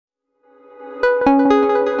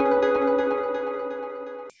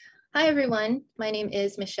Hi, everyone. My name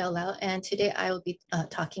is Michelle Lau, and today I will be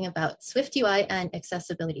talking about SwiftUI and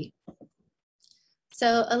accessibility.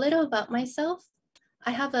 So a little about myself.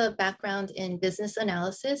 I have a background in business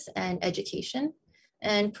analysis and education.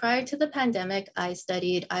 And prior to the pandemic, I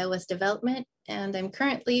studied iOS development, and I'm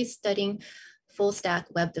currently studying full stack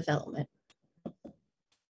web development.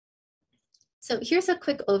 So here's a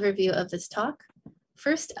quick overview of this talk.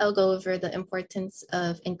 First, I'll go over the importance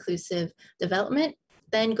of inclusive development,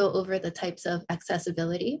 then go over the types of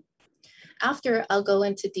accessibility. After, I'll go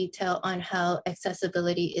into detail on how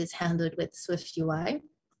accessibility is handled with SwiftUI.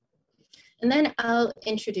 And then I'll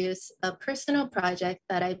introduce a personal project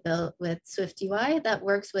that I built with SwiftUI that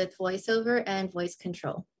works with VoiceOver and Voice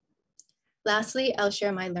Control. Lastly, I'll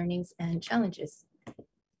share my learnings and challenges.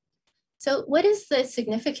 So what is the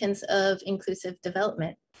significance of inclusive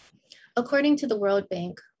development? According to the World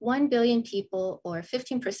Bank, 1 billion people, or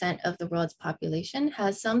 15% of the world's population,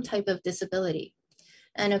 has some type of disability.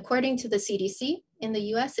 And according to the CDC, in the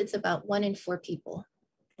US, it's about 1 in 4 people.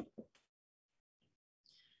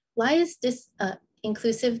 Why is this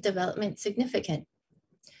inclusive development significant?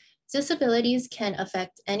 Disabilities can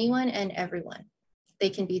affect anyone and everyone. They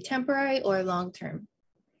can be temporary or long-term.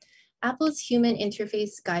 Apple's human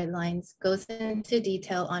interface guidelines goes into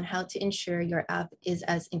detail on how to ensure your app is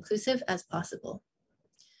as inclusive as possible.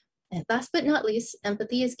 And last but not least,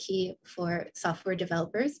 empathy is key for software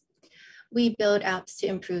developers. We build apps to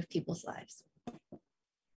improve people's lives.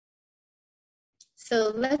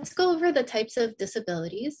 So let's go over the types of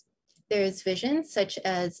disabilities. There's vision, such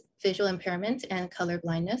as visual impairment and color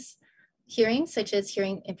blindness. Hearing, such as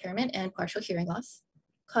hearing impairment and partial hearing loss.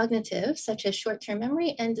 Cognitive, such as short-term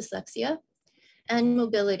memory and dyslexia. And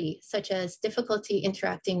mobility, such as difficulty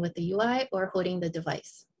interacting with the UI or holding the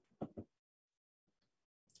device.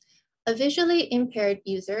 A visually impaired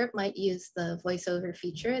user might use the VoiceOver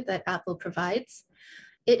feature that Apple provides.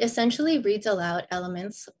 It essentially reads aloud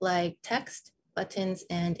elements like text, buttons,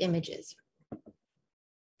 and images.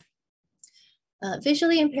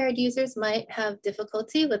 Visually impaired users might have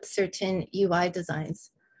difficulty with certain UI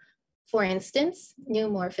designs. For instance, new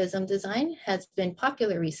morphism design has been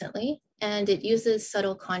popular recently, and it uses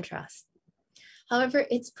subtle contrast. However,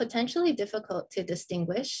 it's potentially difficult to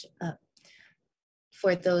distinguish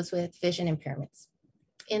for those with vision impairments.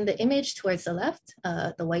 In the image towards the left,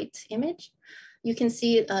 the white image, you can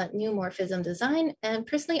see a new morphism design. And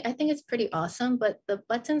personally, I think it's pretty awesome, but the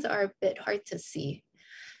buttons are a bit hard to see.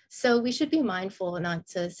 So we should be mindful not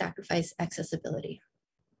to sacrifice accessibility.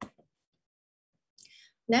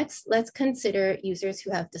 Next, let's consider users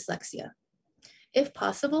who have dyslexia. If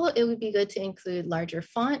possible, it would be good to include larger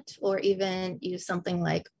font or even use something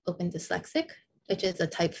like Open Dyslexic, which is a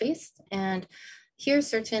typeface. And here,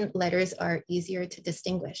 certain letters are easier to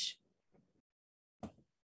distinguish.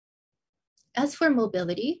 As for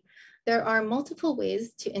mobility, there are multiple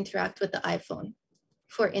ways to interact with the iPhone.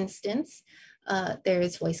 For instance, there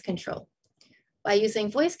is voice control. By using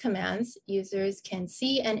voice commands, users can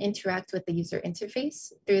see and interact with the user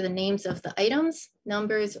interface through the names of the items,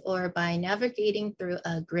 numbers, or by navigating through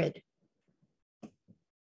a grid.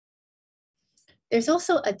 There's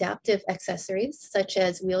also adaptive accessories, such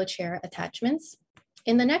as wheelchair attachments.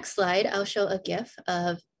 In the next slide, I'll show a GIF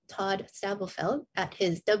of Todd Stabelfeld at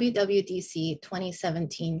his WWDC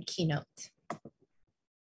 2017 keynote.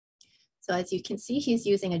 So as you can see, he's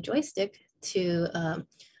using a joystick to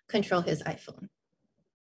control his iPhone.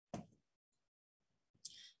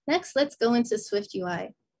 Next, let's go into SwiftUI.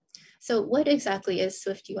 So what exactly is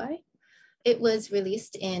SwiftUI? It was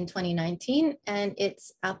released in 2019, and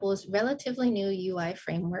it's Apple's relatively new UI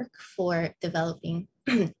framework for developing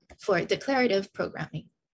for declarative programming.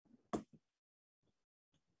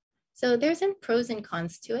 So there's some pros and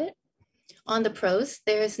cons to it. On the pros,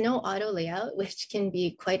 there's no auto layout, which can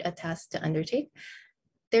be quite a task to undertake.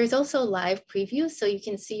 There's also live preview, so you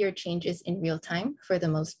can see your changes in real time for the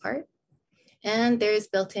most part. And there's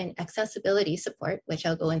built-in accessibility support, which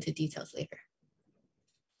I'll go into details later.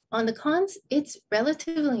 On the cons, it's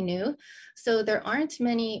relatively new, so there aren't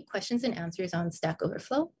many questions and answers on Stack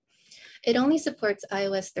Overflow. It only supports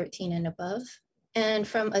iOS 13 and above. And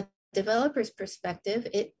from a developer's perspective,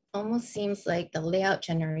 it almost seems like the layout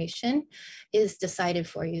generation is decided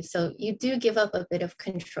for you. So you do give up a bit of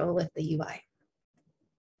control with the UI.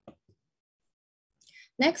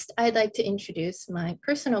 Next, I'd like to introduce my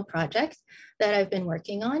personal project that I've been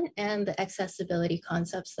working on and the accessibility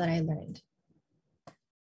concepts that I learned.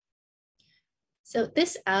 So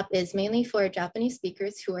this app is mainly for Japanese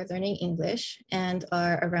speakers who are learning English and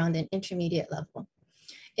are around an intermediate level.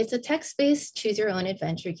 It's a text-based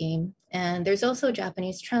choose-your-own-adventure game, and there's also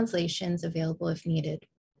Japanese translations available if needed.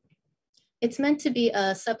 It's meant to be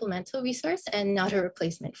a supplemental resource and not a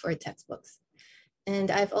replacement for textbooks.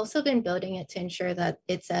 And I've also been building it to ensure that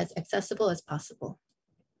it's as accessible as possible.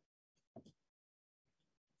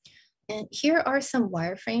 And here are some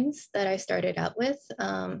wireframes that I started out with,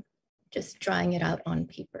 just drawing it out on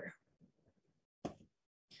paper.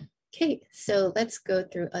 Okay, so let's go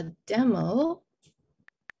through a demo.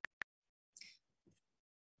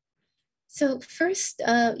 So first,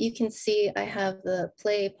 you can see I have the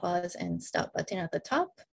play, pause, and stop button at the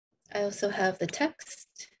top. I also have the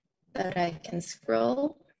text that I can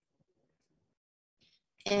scroll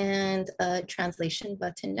and a translation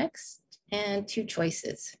button next, and two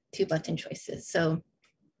button choices. So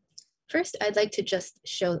first, I'd like to just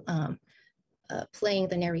show playing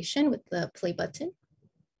the narration with the play button.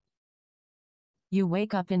 You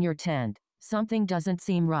wake up in your tent. Something doesn't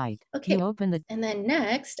seem right. Okay, you open the... And then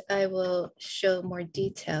next, I will show more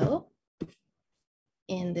detail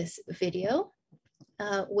in this video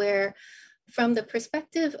where from the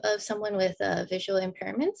perspective of someone with visual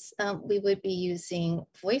impairments, we would be using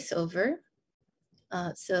VoiceOver.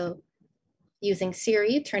 So using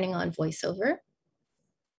Siri, turning on VoiceOver.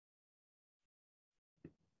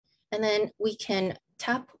 And then we can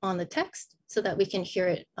tap on the text so that we can hear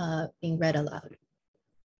it being read aloud.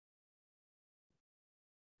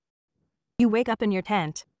 You wake up in your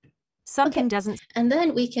tent. Something doesn't... And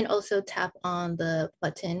then we can also tap on the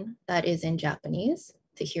button that is in Japanese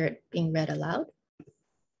to hear it being read aloud.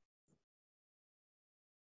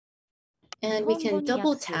 And we can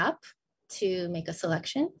double tap to make a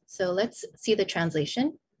selection. So let's see the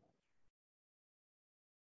translation.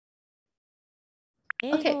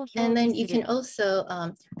 Okay, and then you can also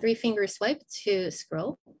 3-finger swipe to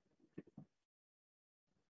scroll.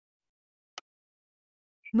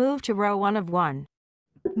 Move to row 1 of 1.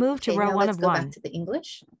 Move to row 1 of 1. Let's go back to the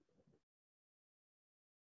English.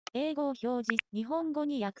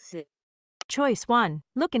 Choice 1,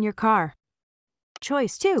 look in your car.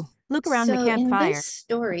 Choice 2, look around the campfire. In this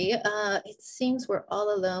story, it seems we're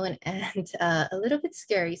all alone and a little bit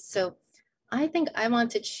scary. So I think I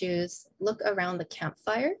want to choose look around the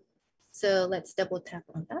campfire. So let's double tap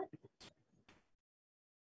on that.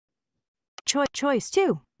 Choice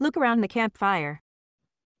 2, look around the campfire.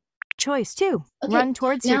 Choice 2, run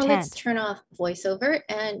towards your tent. Now let's turn off VoiceOver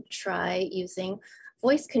and try using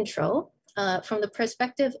voice control from the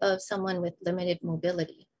perspective of someone with limited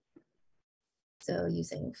mobility. So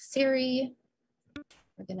using Siri,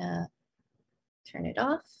 we're gonna turn it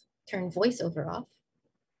off, turn VoiceOver off.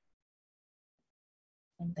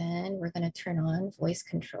 And then we're gonna turn on voice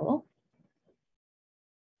control.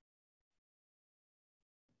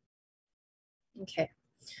 Okay.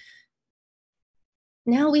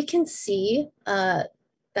 Now we can see that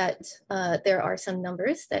there are some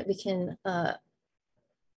numbers that we can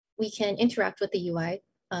interact with the UI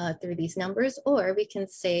through these numbers, or we can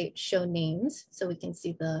say show names so we can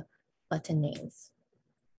see the button names.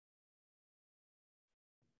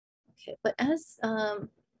 Okay, but as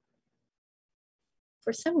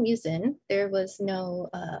for some reason, there was no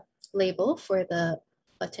label for the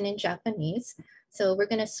button in Japanese. So we're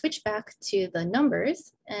gonna switch back to the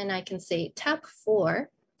numbers and I can say tap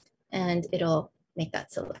 4 and it'll make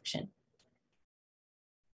that selection.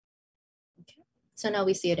 Okay. So now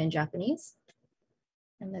we see it in Japanese.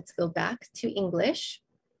 And let's go back to English.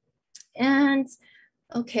 And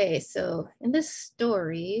okay, so in this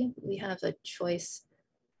story, we have a choice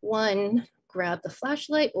 1, grab the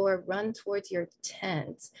flashlight or run towards your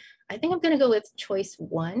tent. I think I'm gonna go with choice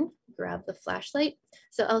 1, grab the flashlight.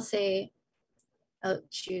 So I'll say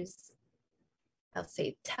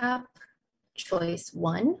tap choice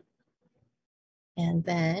 1, and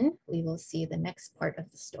then we will see the next part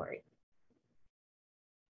of the story.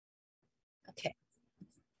 Okay.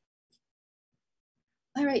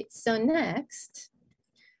 All right, so next,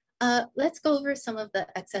 let's go over some of the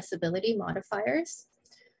accessibility modifiers.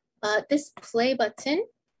 This play button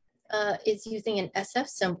is using an SF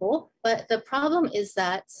symbol, but the problem is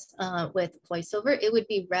that with VoiceOver, it would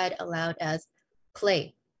be read aloud as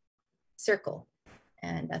play, circle,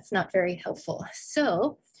 and that's not very helpful.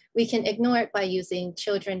 So we can ignore it by using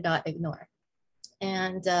children.ignore.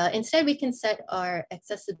 And instead we can set our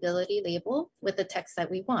accessibility label with the text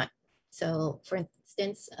that we want. So for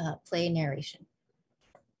instance, play narration.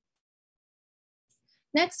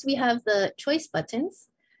 Next, we have the choice buttons.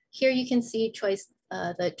 Here you can see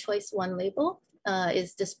the choice 1 label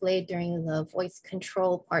is displayed during the voice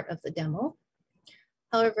control part of the demo.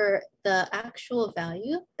 However, the actual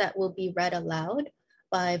value that will be read aloud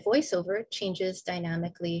by VoiceOver changes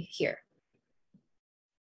dynamically here.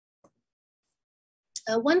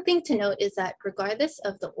 One thing to note is that regardless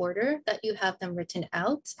of the order that you have them written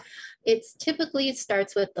out, it typically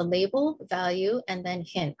starts with the label, value, and then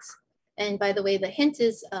hint. And by the way, the hint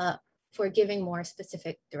is for giving more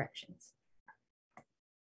specific directions.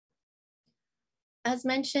 As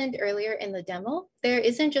mentioned earlier in the demo, there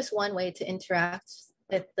isn't just one way to interact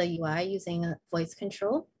with the UI using voice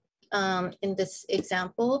control. In this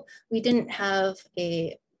example, we didn't have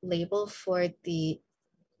a label for the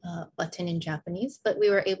button in Japanese, but we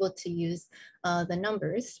were able to use the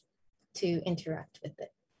numbers to interact with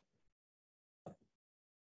it.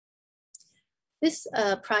 This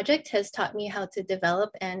project has taught me how to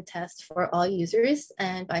develop and test for all users,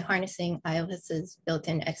 and by harnessing iOS's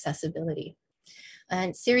built-in accessibility.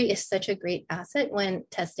 And Siri is such a great asset when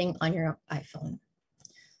testing on your iPhone.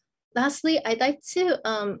 Lastly, I'd like to,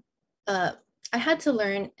 I had to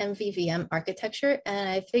learn MVVM architecture, and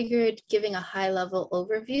I figured giving a high-level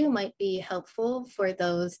overview might be helpful for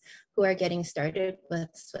those who are getting started with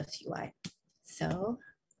SwiftUI. So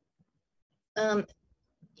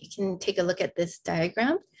you can take a look at this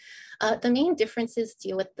diagram. The main differences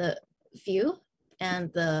deal with the view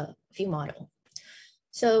and the view model.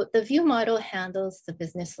 So the view model handles the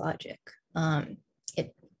business logic.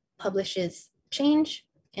 It publishes change,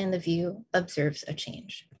 and the view observes a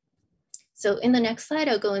change. So in the next slide,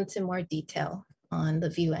 I'll go into more detail on the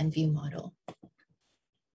view and view model.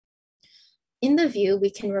 In the view, we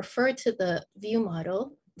can refer to the view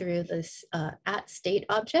model through this @state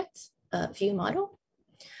object view model.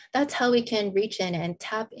 That's how we can reach in and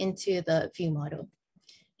tap into the view model.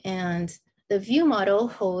 And the view model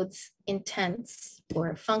holds intents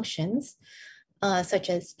or functions such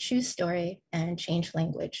as choose story and change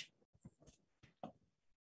language.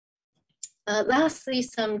 Lastly,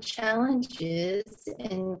 some challenges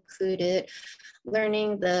included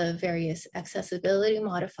learning the various accessibility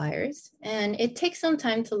modifiers, and it takes some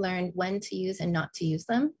time to learn when to use and not to use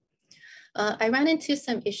them. I ran into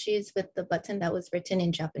some issues with the button that was written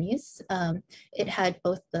in Japanese. It had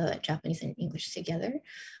both the Japanese and English together,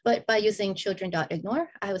 but by using children.ignore,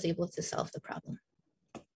 I was able to solve the problem.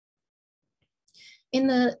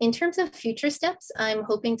 In terms of future steps, I'm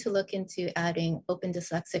hoping to look into adding open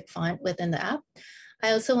dyslexic font within the app.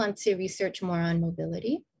 I also want to research more on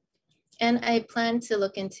mobility. And I plan to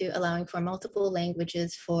look into allowing for multiple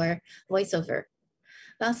languages for VoiceOver.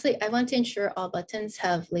 Lastly, I want to ensure all buttons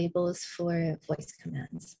have labels for voice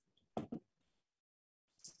commands.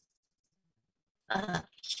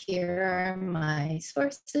 Here are my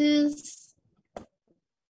sources.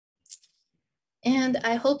 And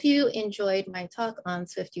I hope you enjoyed my talk on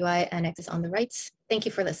SwiftUI and Access on the Rights. Thank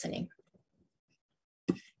you for listening.